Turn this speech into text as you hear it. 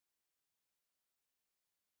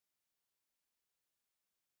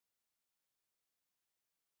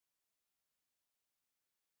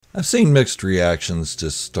I've seen mixed reactions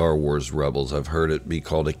to Star Wars Rebels. I've heard it be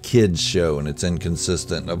called a kid's show and it's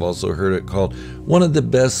inconsistent. I've also heard it called one of the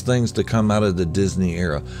best things to come out of the Disney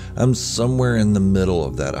era. I'm somewhere in the middle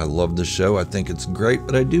of that. I love the show. I think it's great,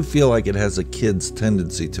 but I do feel like it has a kid's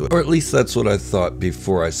tendency to it. Or at least that's what I thought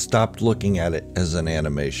before I stopped looking at it as an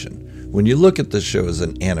animation. When you look at the show as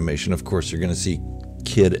an animation, of course, you're going to see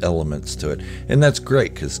kid elements to it. And that's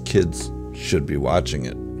great because kids should be watching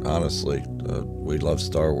it. Honestly, we love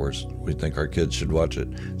Star Wars. We think our kids should watch it.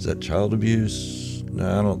 Is that child abuse?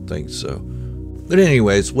 No, I don't think so. But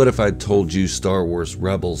anyways, what if I told you Star Wars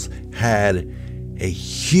Rebels had a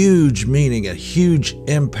huge meaning, a huge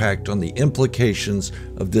impact on the implications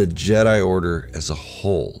of the Jedi Order as a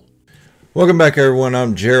whole? Welcome back, everyone.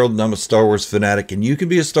 I'm Gerald, and I'm a Star Wars fanatic, and you can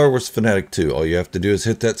be a Star Wars fanatic too. All you have to do is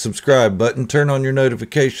hit that subscribe button, turn on your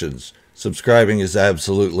notifications. Subscribing is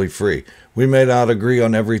absolutely free. We may not agree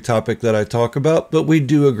on every topic that I talk about, but we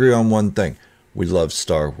do agree on one thing. We love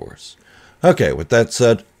Star Wars. Okay, with that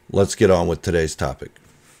said, let's get on with today's topic.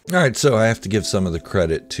 Alright, so I have to give some of the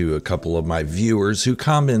credit to a couple of my viewers who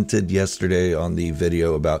commented yesterday on the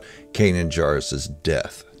video about Kanan Jarrus'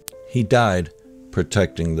 death. He died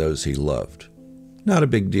protecting those he loved. Not a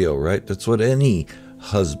big deal, right? That's what any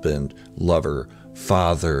husband, lover,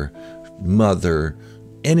 father, mother,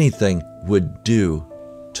 anything would do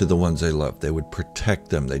to the ones they love. They would protect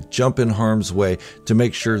them. They'd jump in harm's way to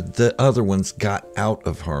make sure the other ones got out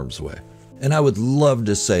of harm's way. And I would love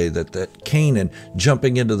to say that Kanan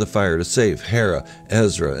jumping into the fire to save Hera,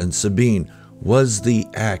 Ezra, and Sabine was the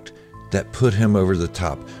act that put him over the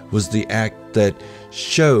top, was the act that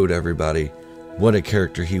showed everybody what a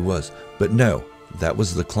character he was. But no, that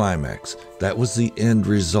was the climax. That was the end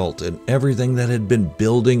result, and everything that had been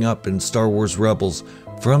building up in Star Wars Rebels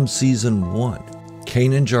from Season 1.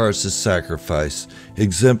 Kanan Jarrus' sacrifice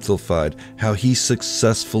exemplified how he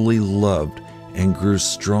successfully loved and grew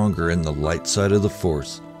stronger in the light side of the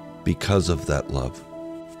Force because of that love.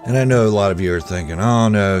 And I know a lot of you are thinking, oh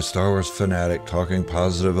no, Star Wars fanatic talking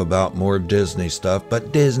positive about more Disney stuff,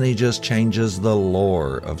 but Disney just changes the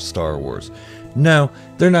lore of Star Wars. No,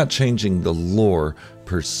 they're not changing the lore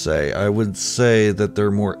per se. I would say that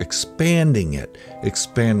they're more expanding it,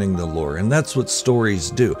 expanding the lore. And that's what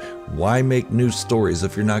stories do. Why make new stories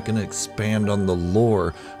if you're not going to expand on the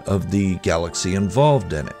lore of the galaxy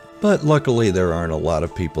involved in it? But luckily there aren't a lot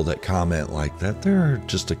of people that comment like that. There are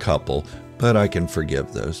just a couple, but I can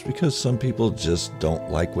forgive those because some people just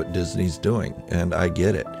don't like what Disney's doing. And I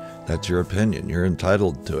get it. That's your opinion. You're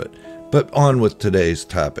entitled to it. But on with today's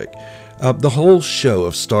topic. The whole show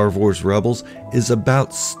of Star Wars Rebels is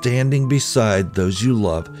about standing beside those you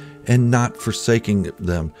love and not forsaking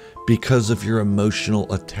them because of your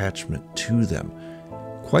emotional attachment to them.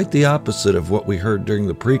 Quite the opposite of what we heard during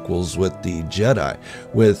the prequels with the Jedi,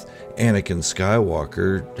 with Anakin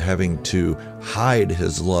Skywalker having to hide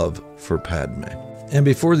his love for Padme. And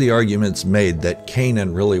before the argument's made that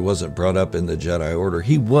Kanan really wasn't brought up in the Jedi Order,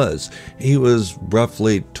 he was. He was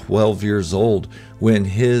roughly 12 years old when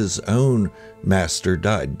his own master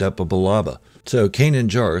died, Depa Billaba. So Kanan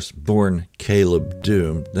Jarrus, born Caleb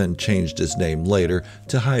Doom, then changed his name later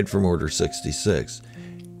to hide from Order 66.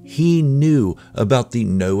 He knew about the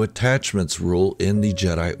no attachments rule in the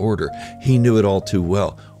Jedi Order. He knew it all too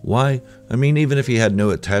well. Why? I mean, even if he had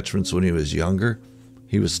no attachments when he was younger,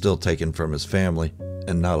 he was still taken from his family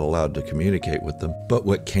and not allowed to communicate with them. But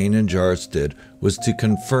what Kanan Jarrus did was to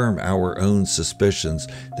confirm our own suspicions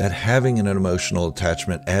that having an emotional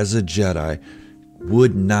attachment as a Jedi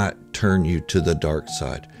would not turn you to the dark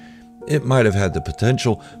side. It might have had the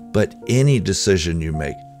potential, but any decision you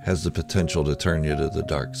make has the potential to turn you to the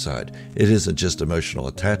dark side. It isn't just emotional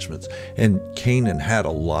attachments. And Kanan had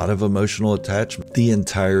a lot of emotional attachment. The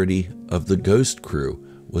entirety of the Ghost crew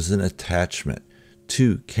was an attachment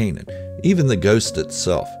to Kanan, even the Ghost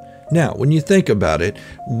itself. Now, when you think about it,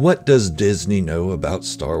 what does Disney know about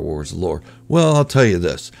Star Wars lore? Well, I'll tell you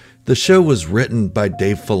this. The show was written by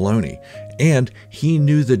Dave Filoni, and he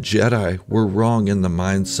knew the Jedi were wrong in the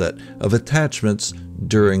mindset of attachments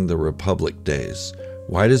during the Republic days.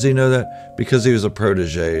 Why does he know that? Because he was a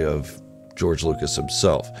protege of George Lucas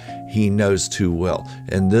himself. He knows too well.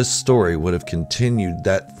 And this story would have continued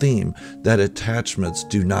that theme that attachments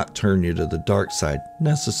do not turn you to the dark side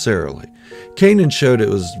necessarily. Kanan showed it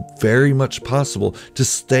was very much possible to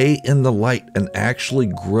stay in the light and actually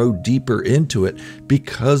grow deeper into it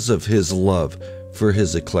because of his love for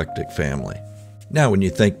his eclectic family. Now, when you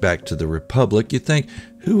think back to the Republic, you think,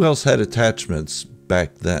 who else had attachments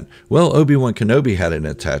back then? Well, Obi-Wan Kenobi had an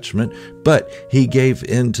attachment, but he gave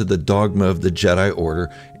in to the dogma of the Jedi Order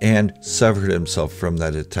and severed himself from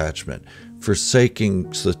that attachment.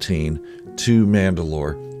 forsaking Satine to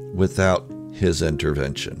Mandalore without his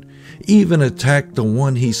intervention. Even attacked the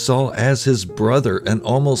one he saw as his brother and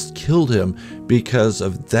almost killed him because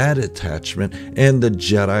of that attachment and the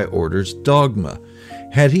Jedi Order's dogma.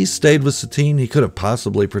 Had he stayed with Satine, he could have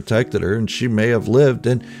possibly protected her, and she may have lived,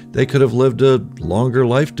 and they could have lived a longer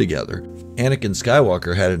life together. Anakin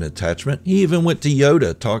Skywalker had an attachment. He even went to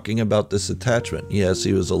Yoda talking about this attachment. Yes,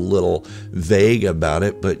 he was a little vague about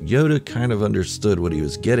it, but Yoda kind of understood what he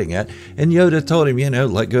was getting at. And Yoda told him,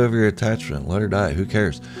 let go of your attachment. Let her die. Who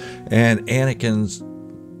cares? And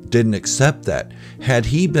Anakin didn't accept that. Had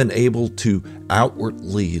he been able to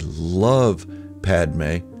outwardly love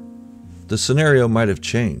Padme, the scenario might have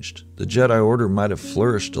changed. The Jedi Order might have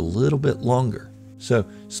flourished a little bit longer. So,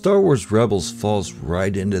 Star Wars Rebels falls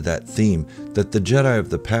right into that theme that the Jedi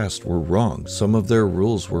of the past were wrong. Some of their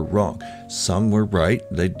rules were wrong. Some were right.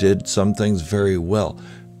 They did some things very well.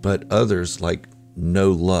 But others, like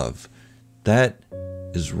no love, that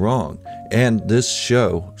is wrong. And this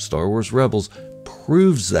show, Star Wars Rebels,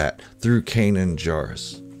 proves that through Kanan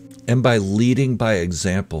Jarrus. And by leading by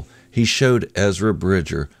example, he showed Ezra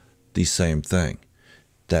Bridger the same thing,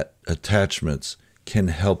 that attachments can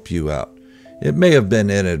help you out. It may have been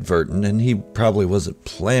inadvertent, and he probably wasn't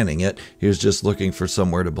planning it. He was just looking for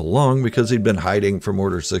somewhere to belong because he'd been hiding from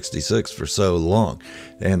Order 66 for so long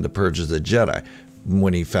and the Purge of the Jedi.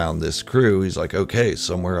 When he found this crew, he's like, okay,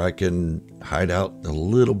 somewhere I can hide out a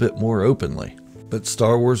little bit more openly. But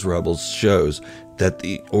Star Wars Rebels shows that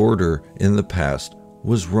the Order in the past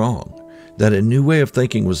was wrong, that a new way of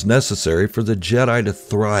thinking was necessary for the Jedi to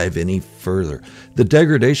thrive any further. The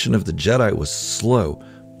degradation of the Jedi was slow,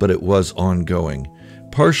 but it was ongoing,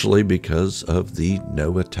 partially because of the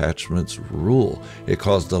no attachments rule. It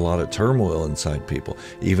caused a lot of turmoil inside people,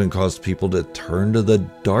 even caused people to turn to the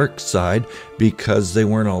dark side because they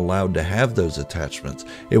weren't allowed to have those attachments.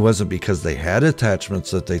 It wasn't because they had attachments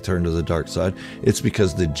that they turned to the dark side. It's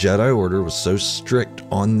because the Jedi Order was so strict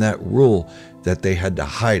on that rule that they had to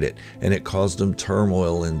hide it, and it caused them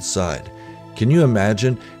turmoil inside. Can you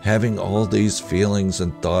imagine having all these feelings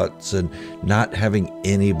and thoughts and not having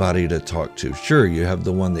anybody to talk to? Sure, you have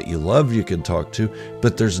the one that you love you can talk to,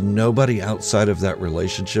 but there's nobody outside of that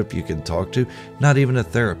relationship you can talk to, not even a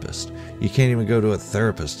therapist. You can't even go to a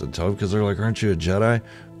therapist and talk because they're like, aren't you a Jedi?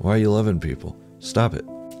 Why are you loving people? Stop it.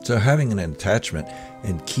 So having an attachment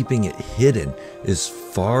and keeping it hidden is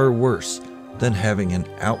far worse than having an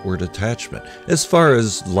outward attachment as far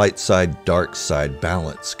as light side, dark side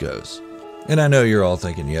balance goes. And I know you're all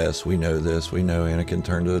thinking, yes, we know this. We know Anakin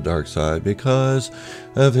turned to the dark side because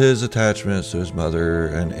of his attachments to his mother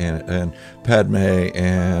and Padme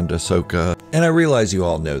and Ahsoka. And I realize you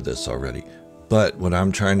all know this already. But what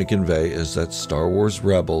I'm trying to convey is that Star Wars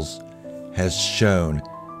Rebels has shown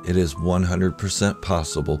it is 100%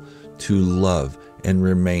 possible to love and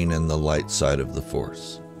remain in the light side of the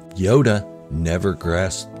Force. Yoda never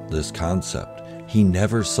grasped this concept. He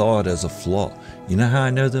never saw it as a flaw. You know how I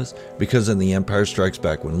know this? Because in The Empire Strikes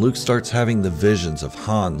Back, when Luke starts having the visions of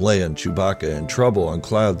Han, Leia, and Chewbacca in trouble on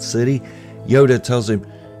Cloud City, Yoda tells him,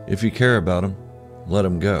 if you care about him, let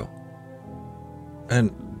him go.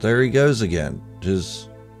 And there he goes again. His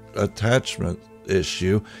attachment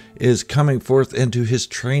issue is coming forth into his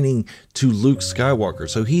training to Luke Skywalker.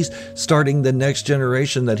 So he's starting the next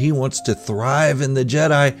generation that he wants to thrive in the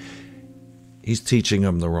Jedi. He's teaching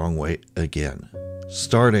them the wrong way again,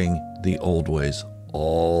 starting the old ways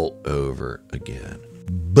all over again.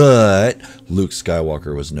 But Luke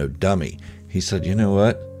Skywalker was no dummy. He said, you know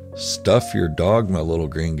what? Stuff your dogma, little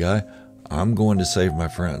green guy. I'm going to save my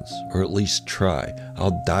friends, or at least try.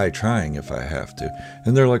 I'll die trying if I have to.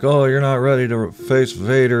 And they're like, oh, you're not ready to face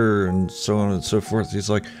Vader, and so on and so forth.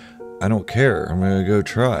 He's like, I don't care. I'm going to go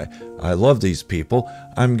try. I love these people.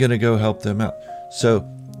 I'm going to go help them out. So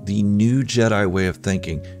the new Jedi way of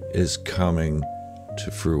thinking is coming to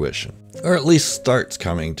fruition, or at least starts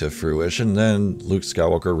coming to fruition. Then Luke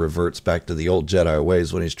Skywalker reverts back to the old Jedi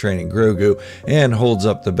ways when he's training Grogu and holds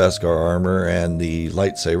up the Beskar armor and the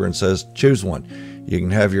lightsaber and says, choose one. You can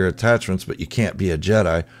have your attachments, but you can't be a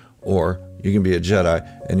Jedi, or you can be a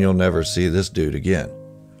Jedi and you'll never see this dude again.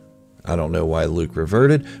 I don't know why Luke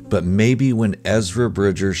reverted, but maybe when Ezra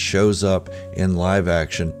Bridger shows up in live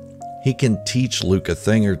action, he can teach Luke a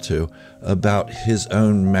thing or two about his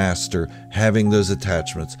own master having those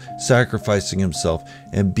attachments, sacrificing himself,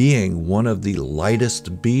 and being one of the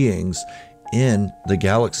lightest beings in the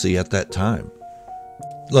galaxy at that time.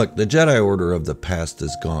 Look, the Jedi Order of the past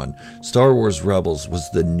is gone. Star Wars Rebels was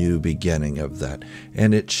the new beginning of that.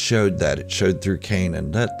 And it showed that. It showed through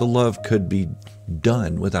Kanan that the love could be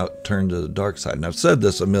done without turning to the dark side. And I've said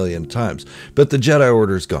this a million times, but the Jedi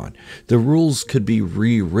Order's gone. The rules could be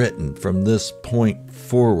rewritten from this point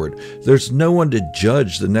forward. There's no one to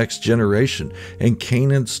judge the next generation, and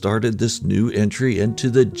Kanan started this new entry into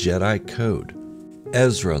the Jedi Code.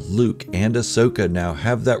 Ezra, Luke, and Ahsoka now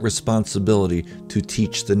have that responsibility to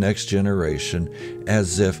teach the next generation,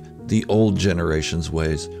 as if the old generation's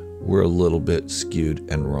ways were a little bit skewed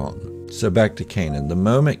and wrong. So back to Kanan. The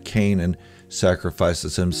moment Kanan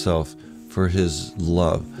sacrifices himself for his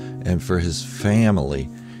love and for his family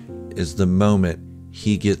is the moment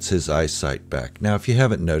he gets his eyesight back. Now, if you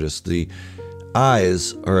haven't noticed, the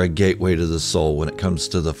eyes are a gateway to the soul when it comes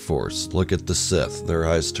to the Force. Look at the Sith. Their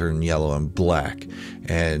eyes turn yellow and black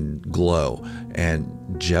and glow. And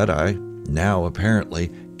Jedi now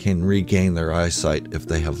apparently can regain their eyesight if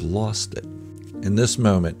they have lost it. In this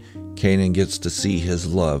moment, Kanan gets to see his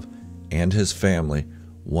love and his family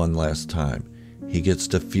one last time. He gets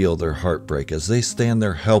to feel their heartbreak as they stand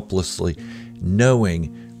there helplessly, knowing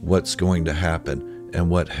what's going to happen and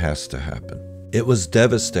what has to happen. It was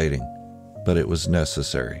devastating, but it was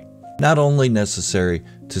necessary. Not only necessary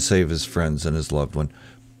to save his friends and his loved one,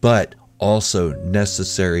 but also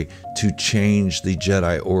necessary to change the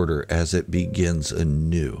Jedi Order as it begins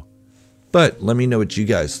anew. But let me know what you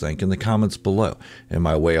guys think in the comments below. Am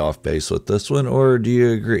I way off base with this one, or do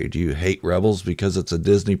you agree? Do you hate Rebels because it's a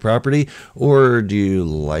Disney property, or do you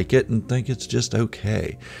like it and think it's just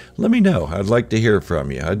okay? Let me know. I'd like to hear from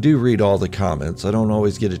you. I do read all the comments. I don't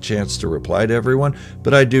always get a chance to reply to everyone,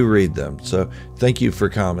 but I do read them. So thank you for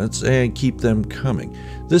comments and keep them coming.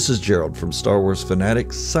 This is Gerald from Star Wars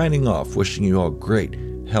Fanatic signing off, wishing you all great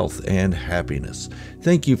health and happiness.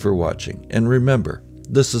 Thank you for watching, and remember,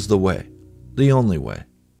 this is the way. The only way.